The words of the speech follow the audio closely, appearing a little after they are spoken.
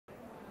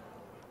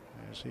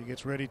as he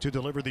gets ready to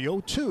deliver the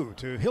 0-2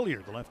 to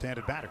Hilliard, the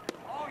left-handed batter.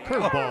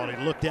 Curveball,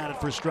 he looked at it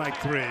for strike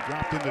three.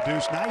 Dropped in the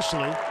deuce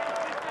nicely.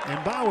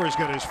 And Bauer's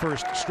got his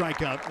first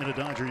strikeout in a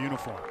Dodger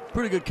uniform.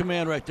 Pretty good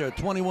command right there.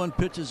 21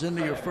 pitches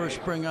into your first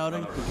spring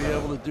outing. To be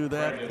able to do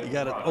that, you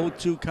got an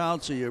 0-2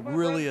 count, so you're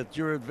really at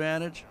your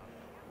advantage.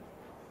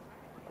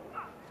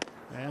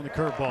 And the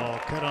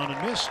curveball cut on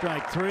and miss,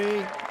 strike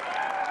three.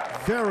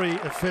 Very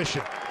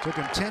efficient. Took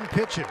him 10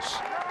 pitches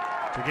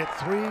to get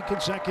 3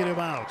 consecutive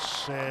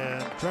outs.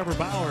 And Trevor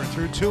Bauer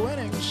threw 2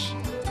 innings.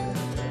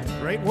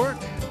 Great work.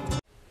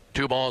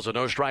 2 balls and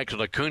no strikes on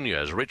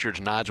Acuña as Richards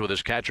nods with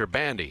his catcher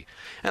Bandy.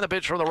 And the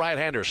pitch from the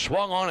right-hander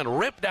swung on and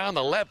ripped down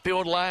the left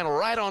field line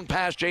right on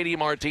past J.D.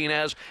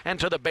 Martinez and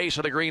to the base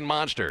of the green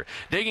monster.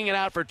 Digging it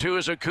out for 2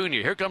 is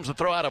Acuña. Here comes the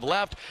throw out of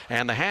left,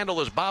 and the handle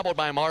is bobbled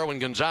by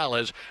Marwin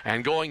Gonzalez,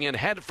 and going in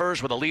head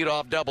first with a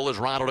leadoff double is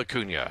Ronald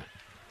Acuña.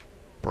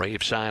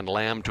 Braves signed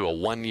Lamb to a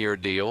 1-year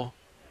deal.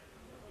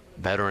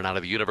 Veteran out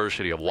of the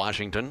University of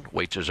Washington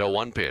waits his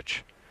 0-1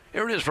 pitch.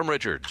 Here it is from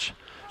Richards.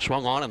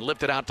 Swung on and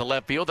lifted out to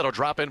left field. That'll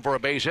drop in for a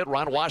base hit.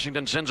 Ron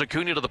Washington sends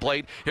Acuña to the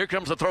plate. Here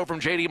comes the throw from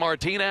J.D.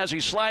 Martinez.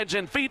 He slides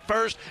in feet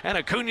first, and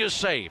Acuña's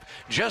safe.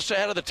 Just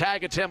ahead of the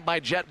tag attempt by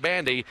Jet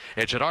Bandy.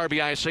 It's an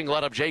RBI single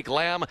out of Jake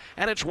Lamb,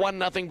 and it's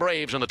 1-0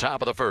 Braves in the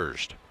top of the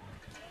first.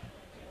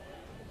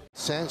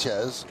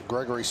 Sanchez,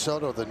 Gregory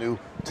Soto, the new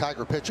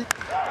Tiger pitcher.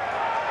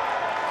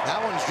 That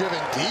one's driven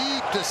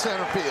deep to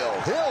center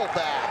field. Hill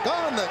back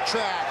on the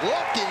track,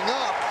 looking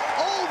up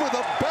over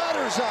the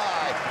batter's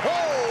eye.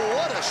 Oh,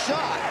 what a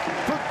shot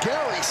for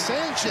Gary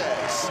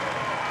Sanchez.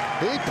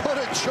 He put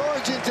a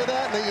charge into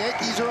that, and the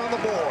Yankees are on the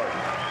board.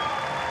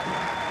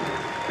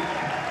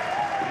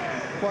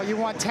 Well, you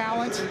want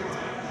talent?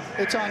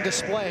 It's on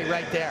display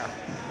right there.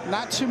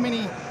 Not too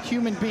many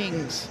human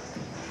beings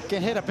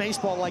can hit a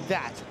baseball like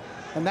that.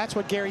 And that's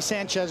what Gary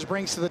Sanchez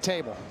brings to the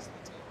table.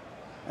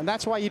 And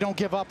that's why you don't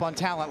give up on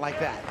talent like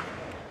that.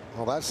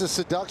 Well, that's the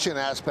seduction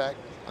aspect.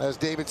 As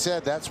David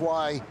said, that's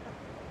why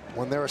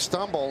when there are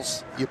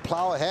stumbles, you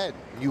plow ahead.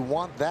 You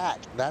want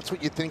that. That's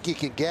what you think you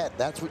can get.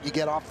 That's what you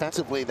get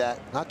offensively that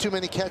not too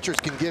many catchers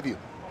can give you.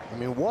 I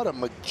mean, what a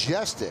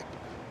majestic,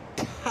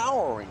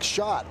 towering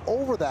shot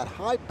over that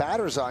high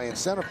batter's eye in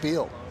center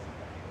field.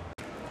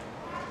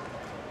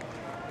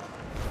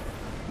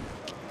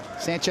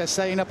 Sanchez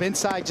setting up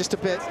inside just a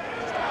bit.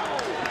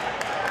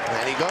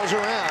 And he goes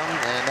around,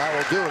 and that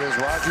will do it as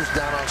Rogers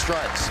down on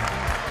strikes.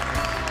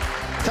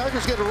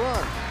 Tigers get a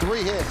run,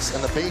 3 hits,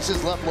 and the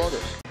bases left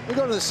loaded. We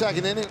go to the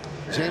second inning.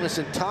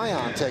 Jameson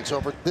Taillon takes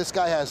over. This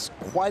guy has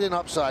quite an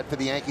upside for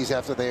the Yankees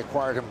after they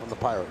acquired him from the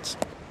Pirates.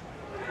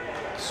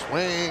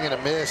 Swing and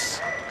a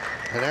miss.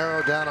 An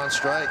arrow down on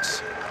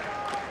strikes.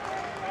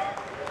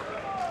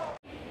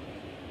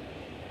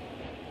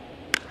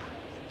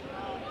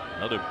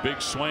 Another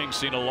big swing,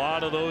 seen a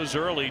lot of those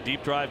early.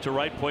 Deep drive to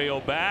right,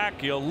 Puello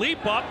back. He'll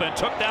leap up and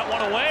took that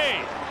one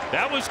away.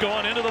 That was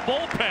going into the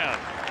bullpen.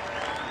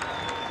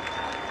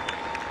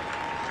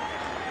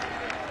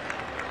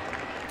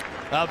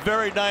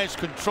 Very nice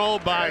control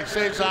by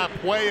Cesar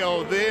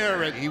Puello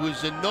there, and he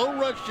was in no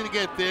rush to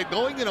get there.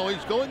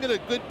 He's going at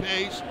a good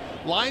pace,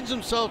 lines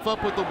himself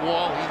up with the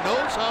wall. He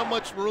knows how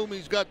much room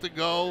he's got to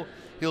go.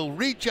 He'll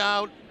reach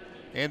out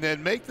and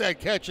then make that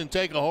catch and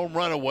take a home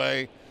run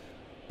away.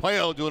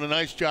 Puello doing a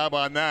nice job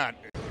on that.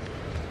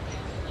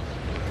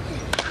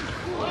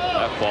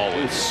 That ball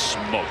is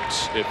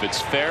smoked. If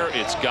it's fair,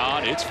 it's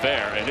gone. It's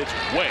fair, and it's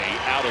way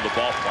out of the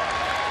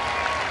ballpark.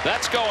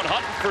 That's going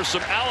hunting for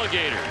some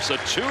alligators. A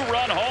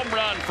 2-run home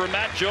run for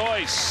Matt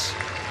Joyce.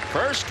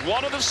 First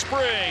one of the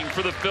spring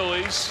for the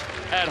Phillies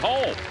at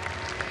home.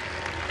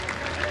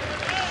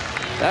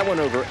 That went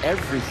over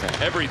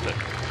everything. Everything.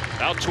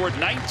 Out toward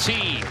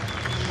 19.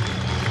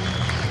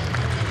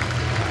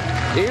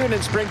 Even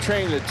in spring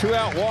training, the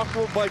 2-out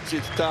walkable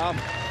budgets, Tom.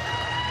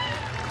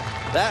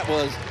 That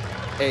was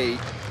a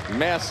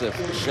massive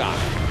shot.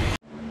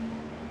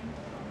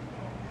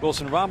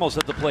 Wilson Ramos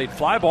at the plate.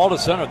 Fly ball to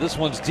center. This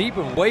one's deep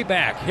and way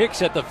back.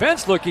 Hicks at the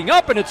fence looking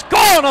up, and it's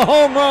gone. A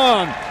home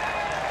run.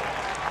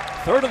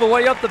 Third of the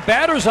way up the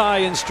batter's eye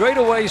in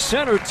straightaway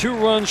center.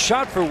 2-run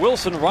shot for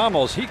Wilson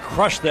Ramos. He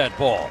crushed that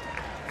ball.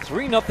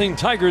 3-0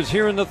 Tigers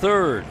here in the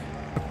third.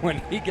 When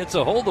he gets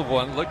a hold of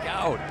one, look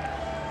out.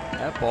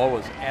 That ball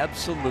was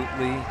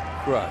absolutely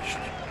crushed.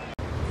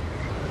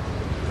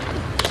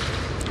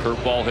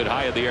 Curveball hit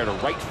high in the air to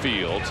right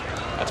field.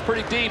 That's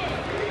pretty deep,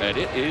 and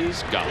it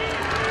is gone.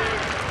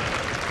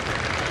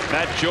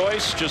 Matt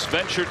Joyce just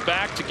ventured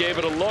back to give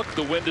it a look.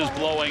 The wind is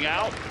blowing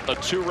out. A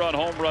 2-run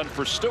home run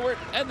for Stewart,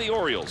 and the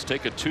Orioles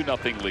take a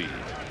 2-0 lead.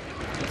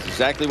 That's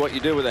exactly what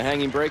you do with a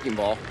hanging breaking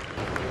ball.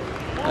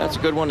 That's a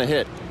good one to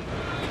hit.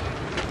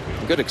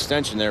 Good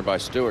extension there by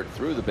Stewart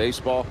through the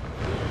baseball.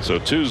 So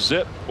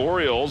 2-zip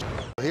Orioles.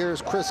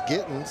 Here's Chris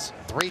Gittens,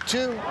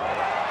 3-2.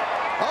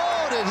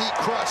 Oh, did he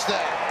crush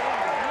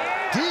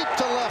that? Deep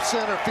to left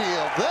center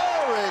field.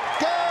 There it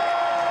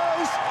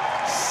goes.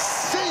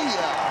 See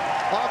ya.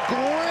 A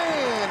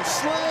grand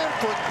slam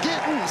for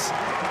Gittens.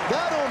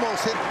 That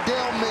almost hit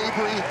Dale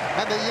Mabry,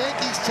 and the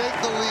Yankees take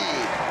the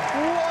lead.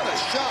 What a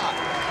shot.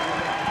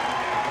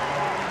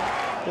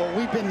 Well,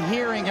 we've been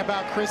hearing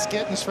about Chris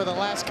Gittens for the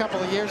last couple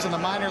of years in the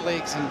minor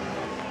leagues and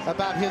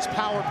about his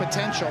power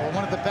potential.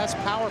 One of the best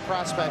power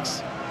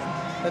prospects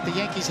that the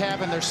Yankees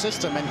have in their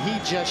system, and he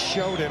just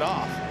showed it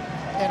off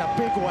in a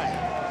big way.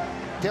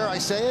 Dare I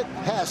say it?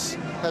 Hess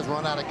has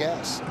run out of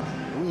gas.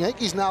 The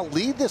Yankees now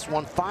lead this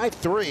one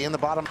 5-3 in the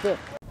bottom fifth.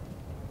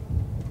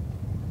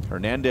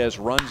 Hernandez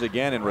runs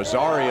again, and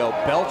Rosario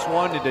belts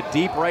one into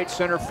deep right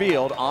center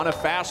field on a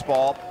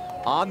fastball.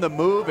 On the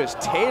move is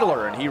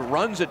Taylor, and he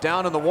runs it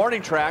down in the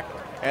warning track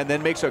and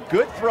then makes a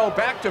good throw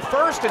back to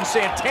first, and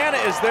Santana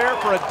is there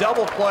for a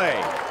double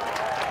play.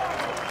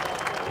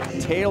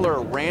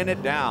 Taylor ran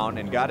it down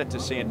and got it to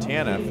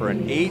Santana for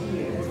an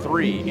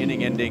 8-3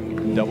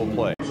 inning-ending double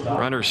play.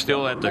 Runner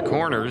still at the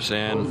corners,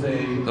 and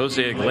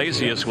Jose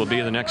Iglesias will be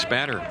the next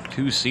batter.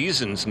 2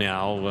 seasons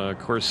now. Of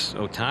course,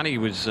 Ohtani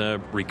was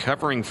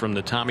recovering from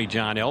the Tommy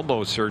John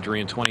elbow surgery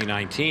in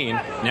 2019.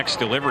 Next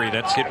delivery,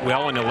 that's hit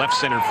well into left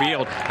center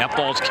field. That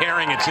ball's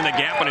carrying, it's in the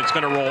gap, and it's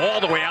going to roll all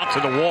the way out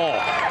to the wall.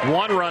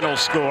 1 run will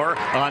score.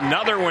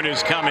 Another one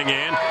is coming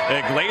in.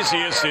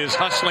 Iglesias is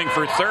hustling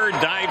for third,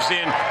 dives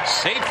in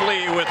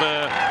safely with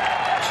a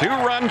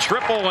 2-run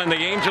triple, and the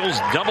Angels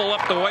double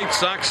up the White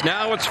Sox.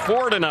 Now it's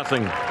 4-0.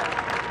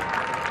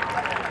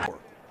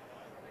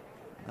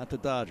 Not the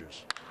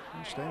Dodgers.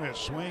 Stamos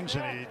swings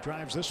and he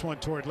drives this one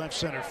toward left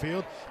center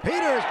field.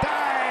 Peters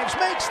dives,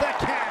 makes the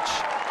catch.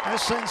 A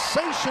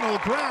sensational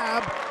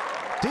grab.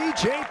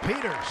 DJ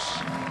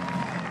Peters.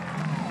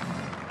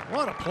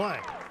 What a play.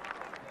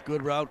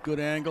 Good route, good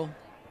angle.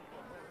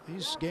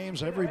 These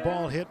games, every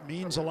ball hit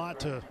means a lot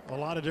to a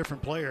lot of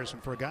different players,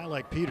 and for a guy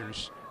like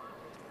Peters,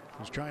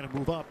 who's trying to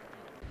move up.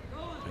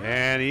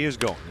 And he is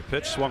going. The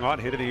pitch swung on,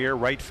 hit in the air,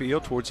 right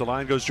field. Towards the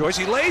line goes Joyce.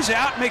 He lays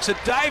out, makes a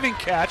diving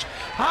catch,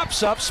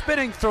 hops up,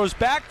 spinning, throws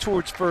back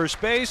towards first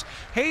base.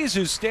 Hayes,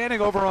 who's standing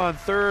over on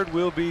third,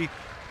 will be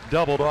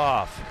doubled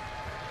off.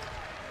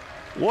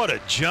 What a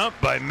jump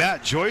by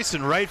Matt Joyce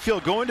in right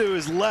field, going to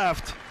his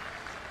left.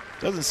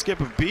 Doesn't skip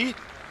a beat.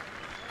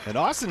 And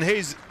Austin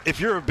Hayes, if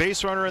you're a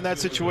base runner in that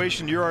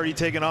situation, you're already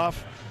taken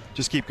off.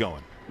 Just keep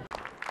going.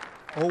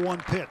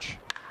 0-1 pitch.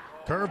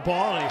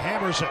 Curveball, he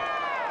hammers it.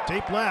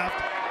 Deep left.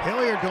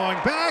 Hilliard going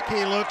back.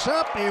 He looks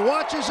up. He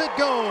watches it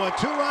go. A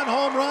 2-run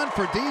home run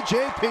for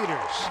DJ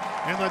Peters.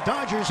 And the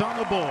Dodgers on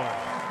the board.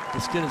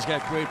 This kid has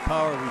got great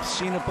power. We've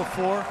seen it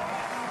before.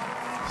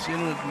 Seen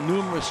it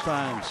numerous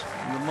times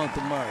in the month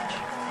of March.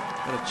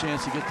 Got a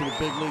chance to get to the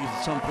big leagues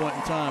at some point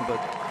in time, but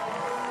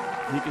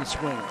he can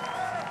swing.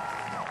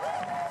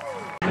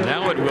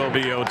 Now it will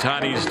be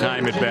Ohtani's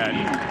time at bat.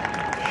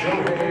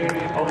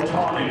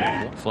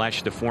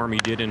 Flashed the form he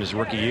did in his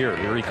rookie year.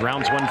 Here he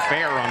grounds one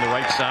fair on the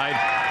right side,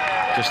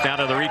 just out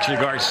of the reach of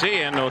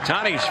Garcia. And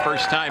Ohtani's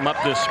first time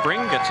up this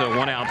spring gets a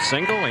 1-out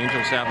single.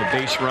 Angels have a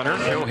base runner.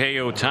 Shohei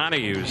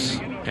Ohtani, who's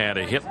had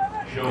a hit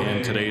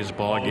in today's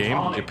ball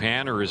game.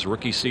 Japan, or his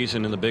rookie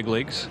season in the big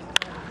leagues.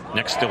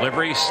 Next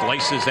delivery,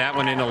 slices that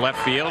one into left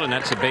field, and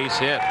that's a base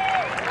hit.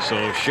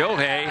 So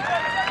Shohei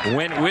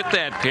went with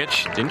that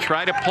pitch, didn't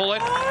try to pull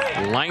it,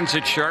 lines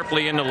it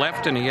sharply into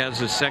left, and he has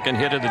his second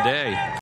hit of the day.